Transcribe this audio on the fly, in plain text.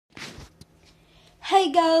Hey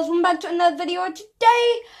guys, welcome back to another video.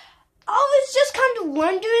 Today, I was just kind of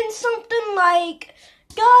wondering something like,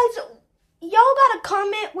 guys, y'all gotta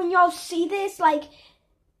comment when y'all see this. Like,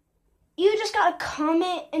 you just gotta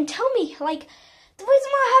comment and tell me, like, the reason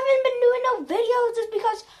why I haven't been doing no videos is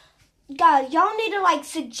because, guys, y'all need to, like,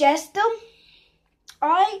 suggest them.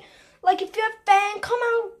 Alright? Like, if you're a fan,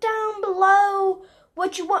 comment down below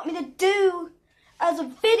what you want me to do as a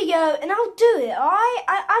video, and I'll do it, alright?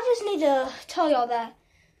 I just need to tell y'all that.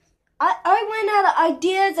 I ran out of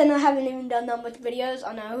ideas, and I haven't even done that much videos.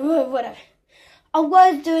 I know, whatever. I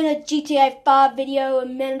was doing a GTA 5 video a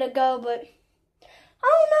minute ago, but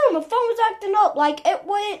I don't know, my phone was acting up. Like, it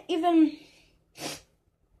wouldn't even,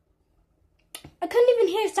 I couldn't even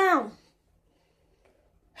hear sound.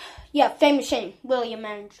 Yeah, Famous Shame, William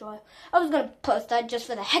Angelo. I was gonna post that just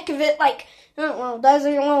for the heck of it, like, well, that's a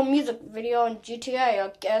little music video on GTA, I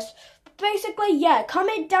guess. But basically, yeah,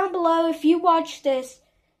 comment down below if you watch this,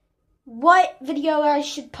 what video I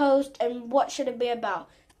should post and what should it be about.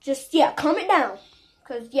 Just, yeah, comment down,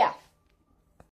 because, yeah.